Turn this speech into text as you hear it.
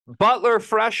Butler,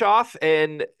 fresh off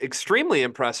an extremely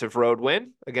impressive road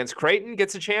win against Creighton,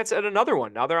 gets a chance at another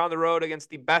one. Now they're on the road against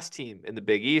the best team in the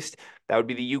Big East. That would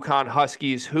be the UConn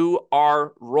Huskies, who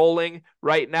are rolling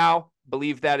right now.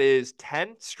 Believe that is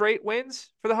 10 straight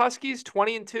wins for the Huskies,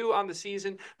 20-2 on the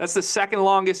season. That's the second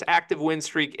longest active win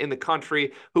streak in the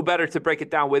country. Who better to break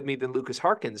it down with me than Lukas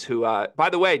Harkins, who, by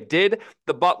the way, did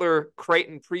the Butler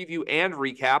Creighton preview and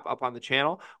recap up on the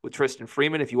channel with Tristan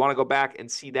Freeman. If you want to go back and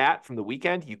see that from the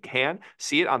weekend, you can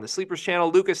see it on the Sleepers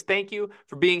channel. Lukas, thank you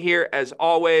for being here as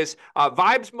always.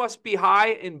 Vibes must be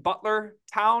high in Butler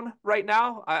town right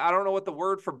now. I don't know what the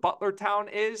word for Butler town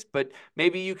is, but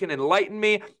maybe you can enlighten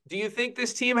me. Do you think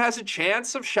this team has a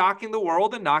chance of shocking the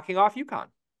world and knocking off UConn?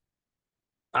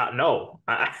 No,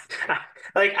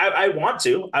 I want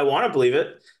to. I want to believe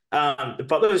it.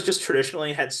 Butler has just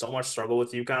traditionally had so much struggle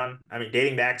with UConn. I mean,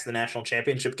 dating back to the national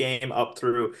championship game up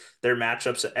through their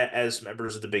matchups as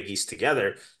members of the Big East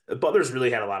together, Butler's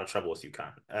really had a lot of trouble with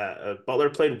UConn. Butler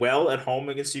played well at home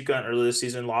against UConn early this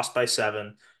season, lost by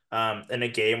 7, in a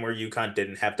game where UConn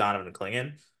didn't have Donovan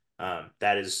Clingan.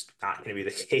 That is not going to be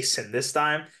the case in this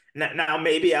time. Now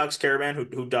maybe Alex Caravan,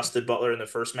 who dusted Butler in the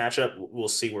first matchup, we'll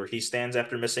see where he stands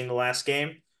after missing the last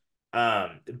game.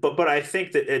 But I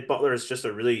think that Butler is just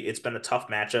it's been a tough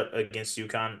matchup against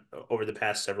UConn over the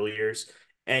past several years,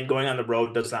 and going on the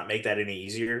road does not make that any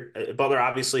easier. Butler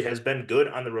obviously has been good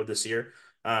on the road this year.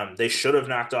 They should have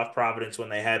knocked off Providence when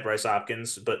they had Bryce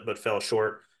Hopkins, but fell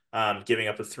short, giving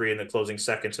up a 3 in the closing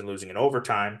seconds and losing in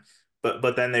overtime.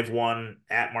 But then they've won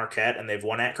at Marquette and they've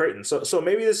won at Creighton. So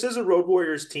maybe this is a Road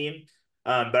Warriors team,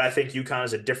 but I think UConn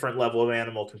is a different level of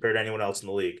animal compared to anyone else in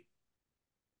the league.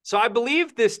 So I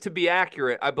believe this to be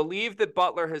accurate. I believe that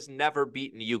Butler has never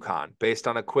beaten UConn based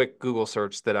on a quick Google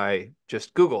search that I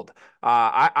just Googled.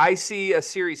 I see a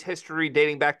series history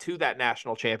dating back to that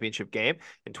national championship game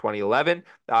in 2011.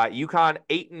 UConn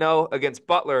 8-0 against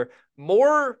Butler.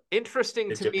 More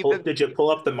interesting to me than, Did you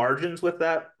pull up the margins with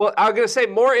that? well, I was going to say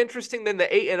more interesting than the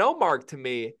 8-0 mark to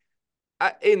me.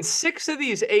 In 6 of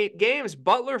these 8 games,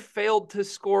 Butler failed to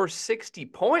score 60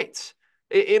 points.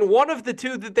 In one of the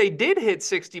 2 that they did hit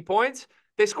 60 points,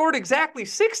 they scored exactly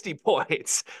 60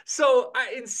 points. So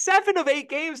in 7 of 8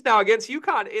 games now against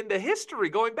UConn in the history,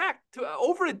 going back to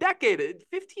over a decade,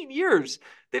 15 years,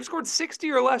 they've scored 60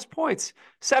 or less points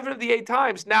 7 of the 8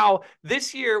 times. Now,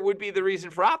 this year would be the reason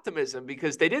for optimism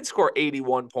because they did score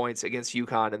 81 points against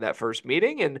UConn in that first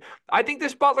meeting. And I think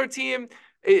this Butler team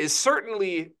is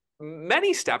certainly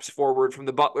many steps forward from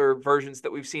the Butler versions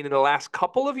that we've seen in the last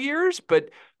couple of years. But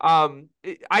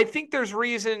I think there's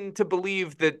reason to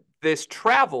believe that this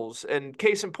travels. And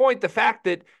case in point, the fact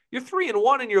that you're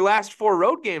 3-1 in your last 4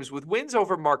 road games with wins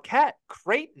over Marquette,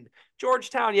 Creighton,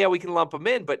 Georgetown. Yeah, we can lump them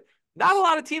in, but not a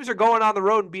lot of teams are going on the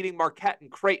road and beating Marquette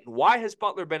and Creighton. Why has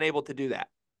Butler been able to do that?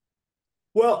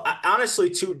 Well,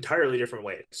 honestly, 2 entirely different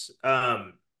ways.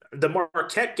 The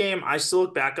Marquette game, I still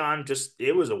look back on just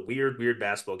it was a weird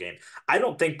basketball game. I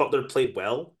don't think Butler played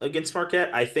well against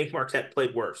Marquette. I think Marquette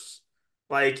played worse.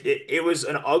 Like it was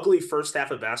an ugly first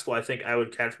half of basketball. I think I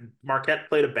would catch Marquette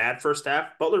played a bad first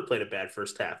half. Butler played a bad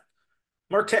first half.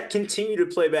 Marquette continued to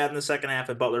play bad in the second half,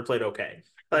 and Butler played okay.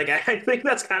 Like I think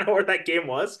that's kind of where that game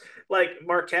was. Like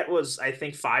Marquette was, I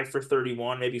think, 5 for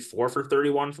 31, maybe 4 for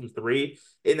 31 from 3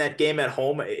 in that game at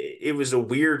home. It was a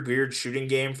weird shooting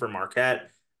game for Marquette.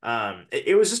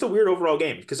 It was just a weird overall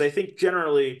game because I think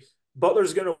generally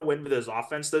Butler's going to win with his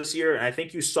offense this year, and I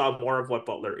think you saw more of what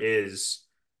Butler is.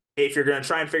 If you're going to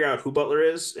try and figure out who Butler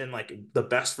is and like the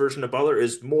best version of Butler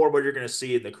is more what you're going to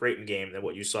see in the Creighton game than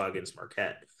what you saw against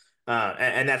Marquette.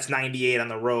 And that's 98 on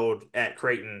the road at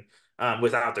Creighton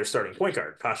without their starting point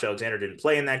guard. Posh Alexander didn't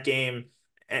play in that game.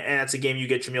 And that's a game you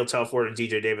get Jameel Telford and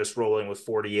DJ Davis rolling with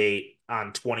 48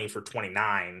 on 20 for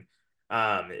 29.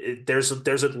 There's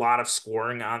a lot of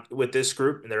scoring on with this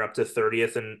group, and they're up to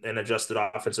 30th in adjusted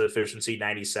offensive efficiency,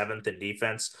 97th in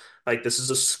defense. Like this is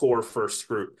a score first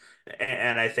group,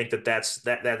 and I think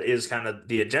that is kind of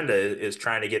the agenda is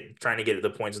trying to get the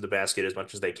points of the basket as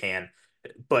much as they can.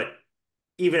 But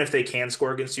even if they can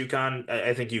score against UConn,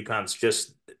 I think UConn's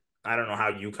just I don't know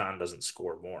how UConn doesn't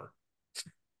score more.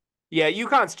 Yeah,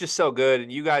 UConn's just so good, and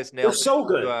you guys They're nailed it. so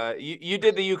good. You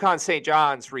did the UConn St.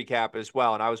 John's recap as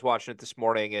well, and I was watching it this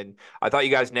morning, and I thought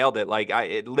you guys nailed it. Like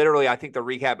I think the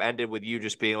recap ended with you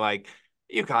just being like,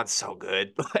 "UConn's so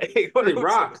good." Like, They what's there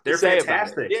rock. to They're say about it?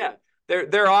 fantastic. Yeah,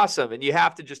 they're awesome, and you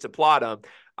have to just applaud them.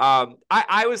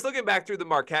 I was looking back through the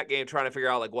Marquette game, trying to figure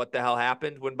out like what the hell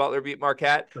happened when Butler beat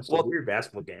Marquette. It's a Well, weird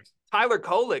basketball game. Tyler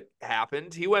Kolek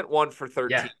happened. He went 1 for 13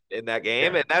 Yeah, in that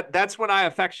game, yeah. and that's when I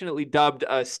affectionately dubbed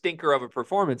a stinker of a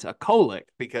performance a Kolek,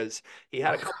 because he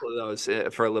had a couple of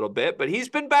those for a little bit, but he's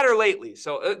been better lately.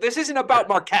 So this isn't about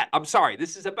Marquette. I'm sorry,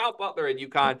 this is about Butler and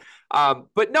UConn.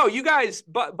 But no, you guys,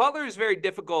 Butler is very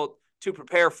difficult to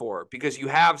prepare for because you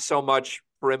have so much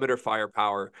perimeter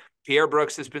firepower. Pierre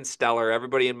Brooks has been stellar.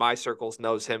 Everybody in my circles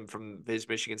knows him from his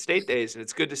Michigan State days, and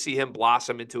it's good to see him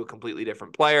blossom into a completely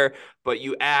different player. But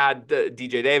you add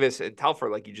DJ Davis and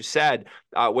Telfer, like you just said,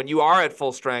 when you are at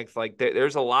full strength, like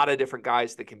there's a lot of different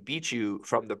guys that can beat you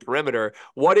from the perimeter.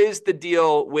 What is the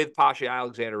deal with Pasha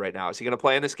Alexander right now? Is he going to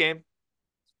play in this game?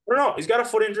 I don't know. He's got a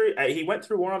foot injury. He went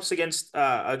through warmups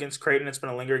against Creighton. It's been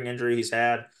a lingering injury he's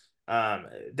had.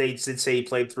 They did say he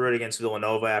played through it against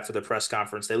Villanova after the press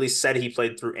conference. They at least said he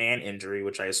played through an injury,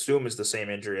 which I assume is the same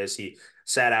injury as he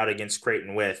sat out against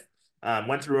Creighton with.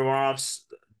 Went through warmups,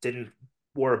 didn't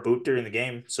wore a boot during the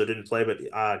game, so didn't play, but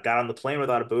got on the plane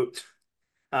without a boot.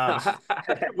 Um,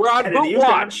 We're on headed to boot UConn.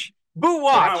 watch. Boot We're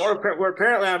on. watch. We're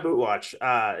apparently on boot watch. He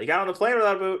got on the plane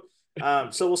without a boot.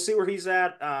 So we'll see where he's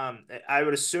at. I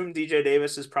would assume DJ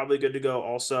Davis is probably good to go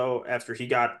also after he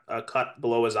got a cut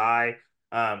below his eye,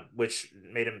 which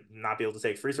made him not be able to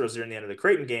take free throws during the end of the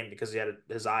Creighton game because he had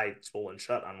his eye swollen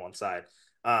shut on one side.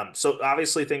 So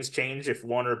obviously things change if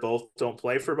one or both don't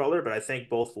play for Butler, but I think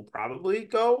both will probably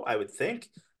go, I would think.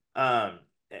 Um,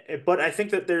 but I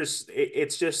think that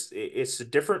it's a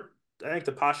different. I think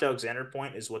the Posh Alexander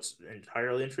point is what's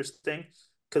entirely interesting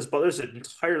because Butler's an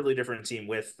entirely different team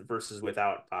with versus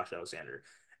without Posh Alexander.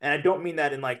 And I don't mean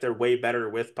that in like they're way better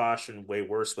with Posh and way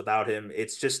worse without him.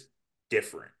 It's just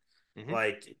different. Mm-hmm.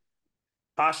 Like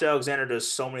Posh Alexander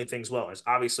does so many things well. It's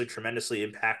obviously tremendously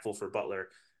impactful for Butler.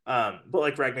 But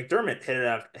like Greg McDermott hit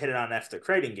it on after the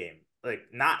Creighton game. Like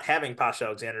not having Posh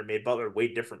Alexander made Butler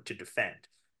way different to defend.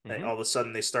 Like, Mm-hmm. all of a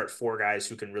sudden they start four guys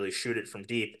who can really shoot it from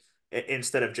deep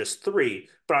instead of just three.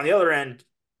 But on the other end,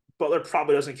 Butler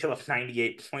probably doesn't give up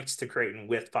 98 points to Creighton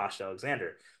with Posh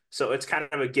Alexander. So it's kind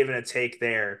of a give and a take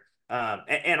there.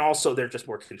 And also they're just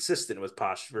more consistent with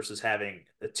Posh versus having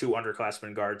the two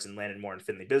underclassmen guards and Landon Moore and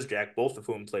Finley Bizjack, both of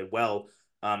whom played well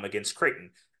against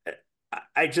Creighton.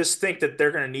 I just think that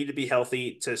they're going to need to be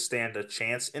healthy to stand a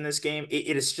chance in this game.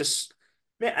 It is just,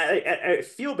 man, I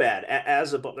feel bad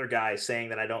as a Butler guy saying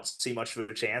that I don't see much of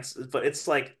a chance, but it's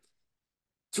like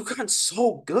UConn's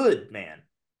so good, man.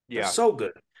 They're Yeah. so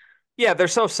good. Yeah, they're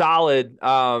so solid.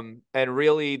 And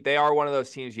really they are one of those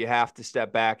teams you have to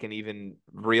step back and even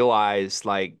realize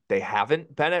like they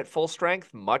haven't been at full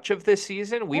strength much of this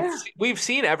season. Yeah. We've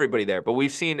seen everybody there, but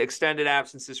we've seen extended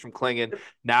absences from Klingon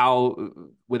now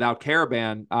without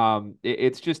Caravan.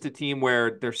 It's just a team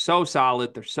where they're so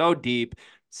solid, they're so deep.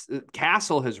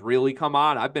 Castle has really come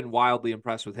on. I've been wildly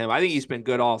impressed with him. I think he's been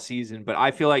good all season, but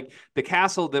I feel like the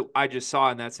Castle that I just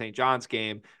saw in that St. John's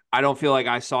game, I don't feel like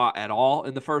I saw at all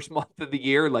in the first month of the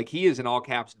year. Like he is an all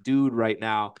caps dude right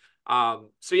now.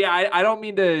 So yeah, I don't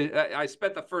mean to. I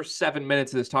spent the first 7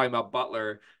 minutes of this talking about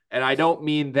Butler, and I don't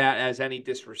mean that as any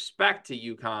disrespect to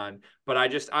UConn, but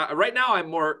right now I'm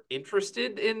more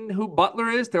interested in who Butler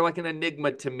is. They're like an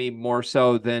enigma to me more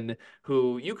so than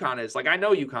who UConn is. Like I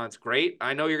know UConn's great.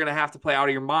 I know you're gonna have to play out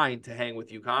of your mind to hang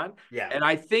with UConn. Yeah. And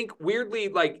I think weirdly,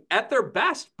 like at their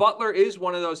best, Butler is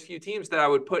one of those few teams that I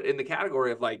would put in the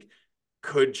category of like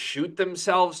could shoot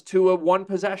themselves to a one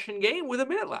possession game with a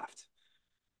minute left.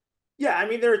 Yeah, I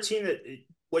mean they're a team that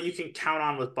what you can count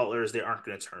on with Butler is they aren't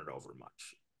going to turn it over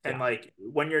much. And Yeah. like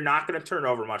when you're not going to turn it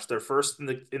over much, they're first in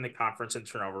the conference in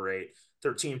turnover rate,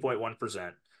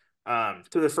 13.1%.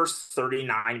 Through the first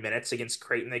 39 minutes against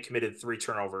Creighton, they committed three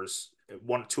turnovers.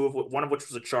 One of which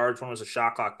was a charge, one was a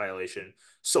shot clock violation.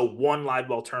 So one live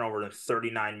ball turnover in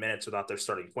 39 minutes without their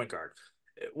starting point guard.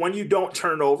 When you don't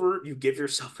turn it over, you give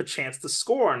yourself a chance to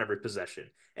score on every possession.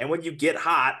 And when you get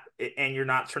hot and you're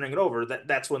not turning it over,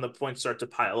 that's when the points start to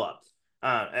pile up.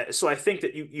 So I think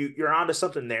that you're onto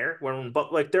something there.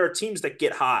 But like there are teams that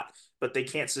get hot, but they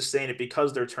can't sustain it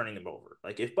because they're turning them over.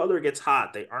 Like if Butler gets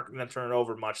hot, they aren't going to turn it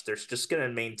over much. They're just going to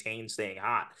maintain staying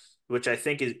hot, which I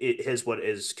think is what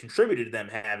has contributed to them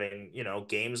having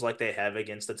games like they have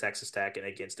against the Texas Tech and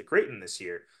against the Creighton this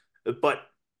year. But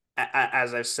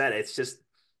as I've said, it's just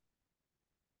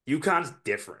UConn's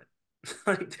different.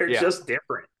 Like they're Yeah. just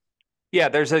different. Yeah,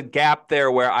 there's a gap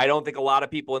there where I don't think a lot of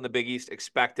people in the Big East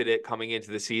expected it coming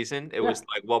into the season. It Yeah. was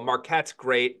like, well, Marquette's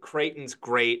great, Creighton's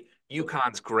great,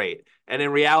 UConn's great. And in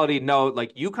reality, no,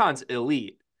 like UConn's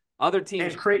elite. Other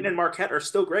teams, And Creighton and Marquette are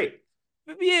still great.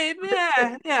 yeah,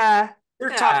 yeah, yeah, They're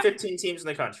top yeah, 15 teams in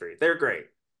the country. They're great.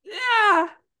 yeah.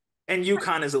 And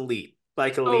UConn is elite.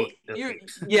 like So elite. you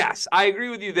yes, I agree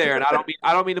with you there. And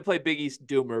I don't mean to play Big East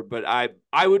doomer, but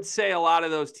I would say a lot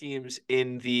of those teams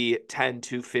in the 10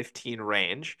 to 15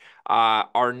 range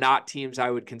are not teams I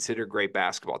would consider great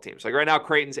basketball teams. Like right now,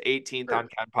 Creighton's 18th on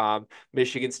Sure, KenPom,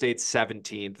 Michigan State's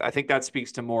 17th. I think that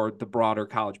speaks to more the broader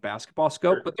college basketball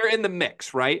scope, sure, but they're in the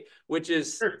mix, right? Which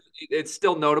is sure. it's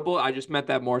still notable. I just meant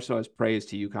that more so as praise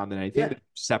to UConn than anything. Yeah, There's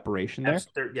separation there.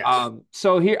 absolutely. Yes.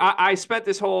 So here I spent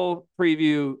this whole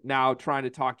preview now trying to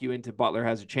talk you into Butler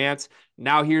has a chance.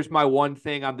 Now here's my one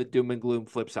thing on the doom and gloom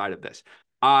flip side of this.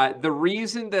 The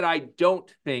reason that I don't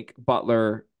think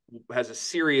Butler has a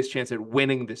serious chance at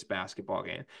winning this basketball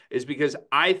game is because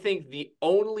I think the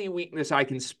only weakness I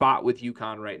can spot with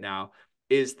UConn right now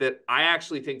is that I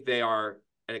actually think they are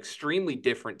an extremely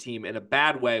different team in a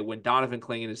bad way when Donovan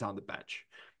Clingan is on the bench.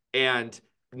 And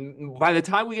by the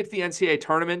time we get to the NCAA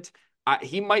tournament,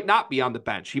 he might not be on the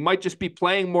bench. He might just be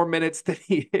playing more minutes than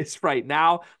he is right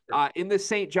now. In the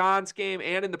St. John's game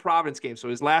and in the Providence game, so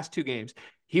his last two games,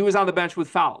 he was on the bench with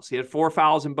fouls. He had 4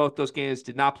 fouls in both those games,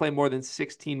 did not play more than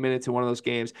 16 minutes in one of those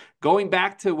games. Going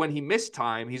back to when he missed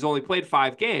time, he's only played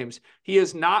 5 games. He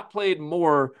has not played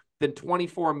more than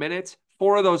 24 minutes.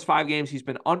 4 of those 5 games, he's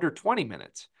been under 20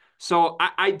 minutes. So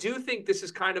I do think this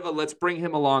is kind of a let's bring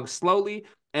him along slowly.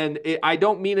 And I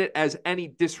don't mean it as any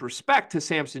disrespect to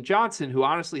Samson Johnson, who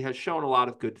honestly has shown a lot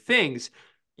of good things.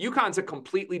 UConn's a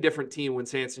completely different team when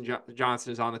Samson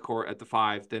Johnson is on the court at the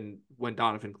 5 than when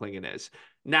Donovan Clingan is.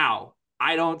 Now,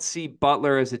 I don't see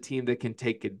Butler as a team that can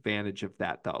take advantage of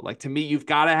that, though. Like, to me, you've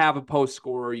got to have a post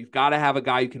scorer. You've got to have a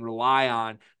guy you can rely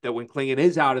on that when Clingan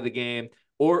is out of the game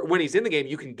or when he's in the game,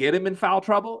 you can get him in foul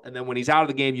trouble. And then when he's out of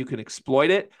the game, you can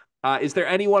exploit it. Is there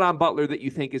anyone on Butler that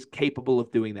you think is capable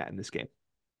of doing that in this game?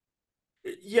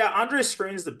 Yeah, Andre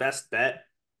Screen's the best bet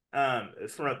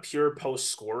from a pure post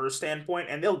scorer standpoint,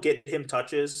 and they'll get him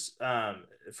touches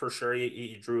for sure.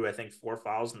 He drew, I think, 4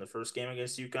 fouls in the first game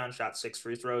against UConn, shot 6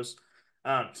 free throws.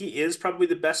 He is probably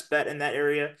the best bet in that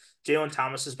area. Jalen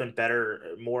Thomas has been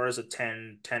better more as a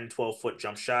 12-foot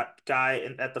jump shot guy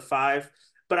at the 5.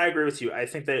 But I agree with you. I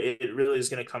think that it really is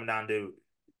going to come down to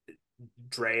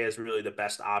Dre as really the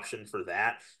best option for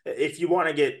that. If you want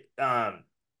to get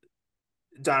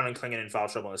Donovan Clingan in foul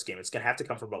trouble in this game, it's going to have to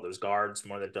come from Butler's guards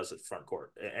more than it does at front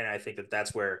court. And I think that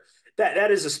that's where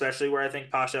that is especially where I think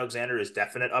Posh Alexander is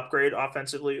definite upgrade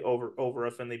offensively over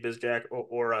a Finley Bizjack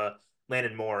or a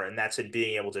Landon Moore, and that's in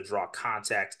being able to draw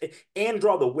contact and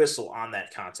draw the whistle on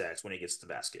that contact when he gets to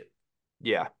the basket.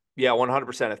 Yeah. Yeah,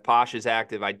 100%. If Posh is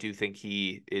active, I do think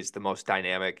he is the most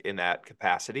dynamic in that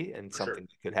capacity and For something sure.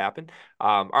 that could happen.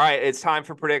 All right, it's time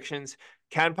for predictions.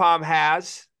 KenPom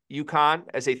has UConn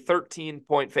as a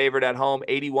 13-point favorite at home.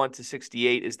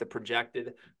 81-68 is the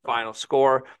projected final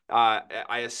score.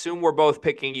 I assume we're both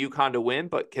picking UConn to win,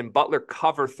 but can Butler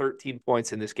cover 13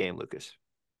 points in this game, Lucas?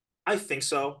 I think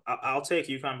so. I'll take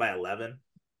UConn by 11.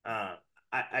 Uh,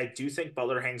 I do think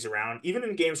Butler hangs around, even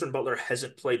in games when Butler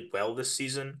hasn't played well this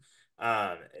season.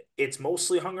 Um, it's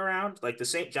mostly hung around. Like the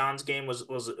St. John's game was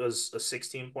a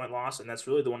 16-point loss, and that's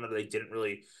really the one that they didn't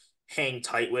really hang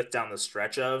tight with down the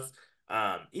stretch of.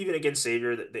 Even against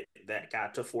Xavier, that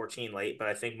got to 14 late. But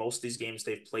I think most of these games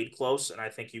they've played close, and I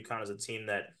think UConn is a team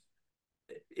that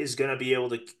is going to be able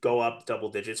to go up double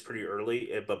digits pretty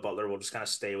early, but Butler will just kind of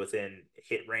stay within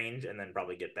hit range and then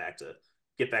probably get back to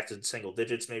single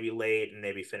digits maybe late and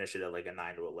maybe finish it at like a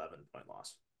 9 to 11 point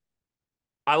loss.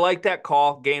 I like that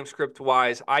call, game script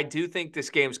wise. I do think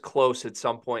this game's close at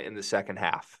some point in the second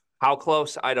half. How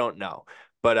close, I don't know.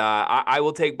 But I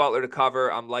will take Butler to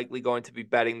cover. I'm likely going to be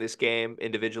betting this game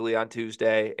individually on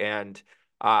Tuesday. And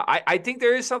I think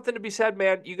there is something to be said,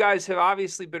 man. You guys have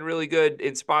obviously been really good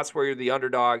in spots where you're the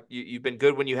underdog. You've been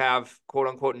good when you have, quote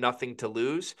unquote, nothing to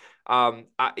lose.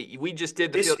 We just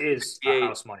did the This field is a 68.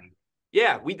 house money.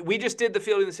 Yeah, we just did the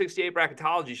Fielding the 68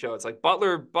 bracketology show. It's like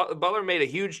Butler made a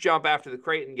huge jump after the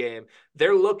Creighton game.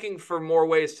 They're looking for more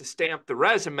ways to stamp the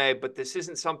resume, but this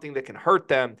isn't something that can hurt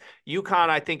them. UConn,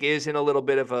 I think, is in a little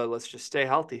bit of a let's just stay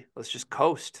healthy. Let's just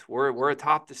coast. We're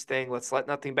atop this thing. Let's let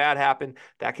nothing bad happen.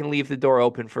 That can leave the door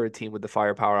open for a team with the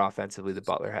firepower offensively that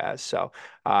Butler has. So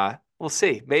we'll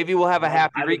see. Maybe we'll have a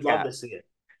happy I would love recap. to see it.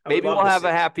 I would Maybe love we'll to have see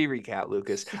a it. happy recap,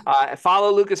 Lucas.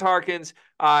 Follow Lukas Harkins.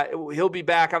 He'll be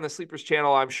back on the Sleepers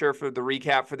channel, I'm sure, for the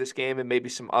recap for this game and maybe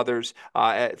some others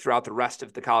throughout the rest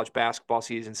of the college basketball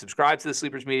season. Subscribe to the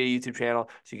Sleepers Media YouTube channel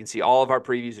so you can see all of our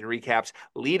previews and recaps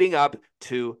leading up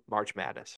to March Madness.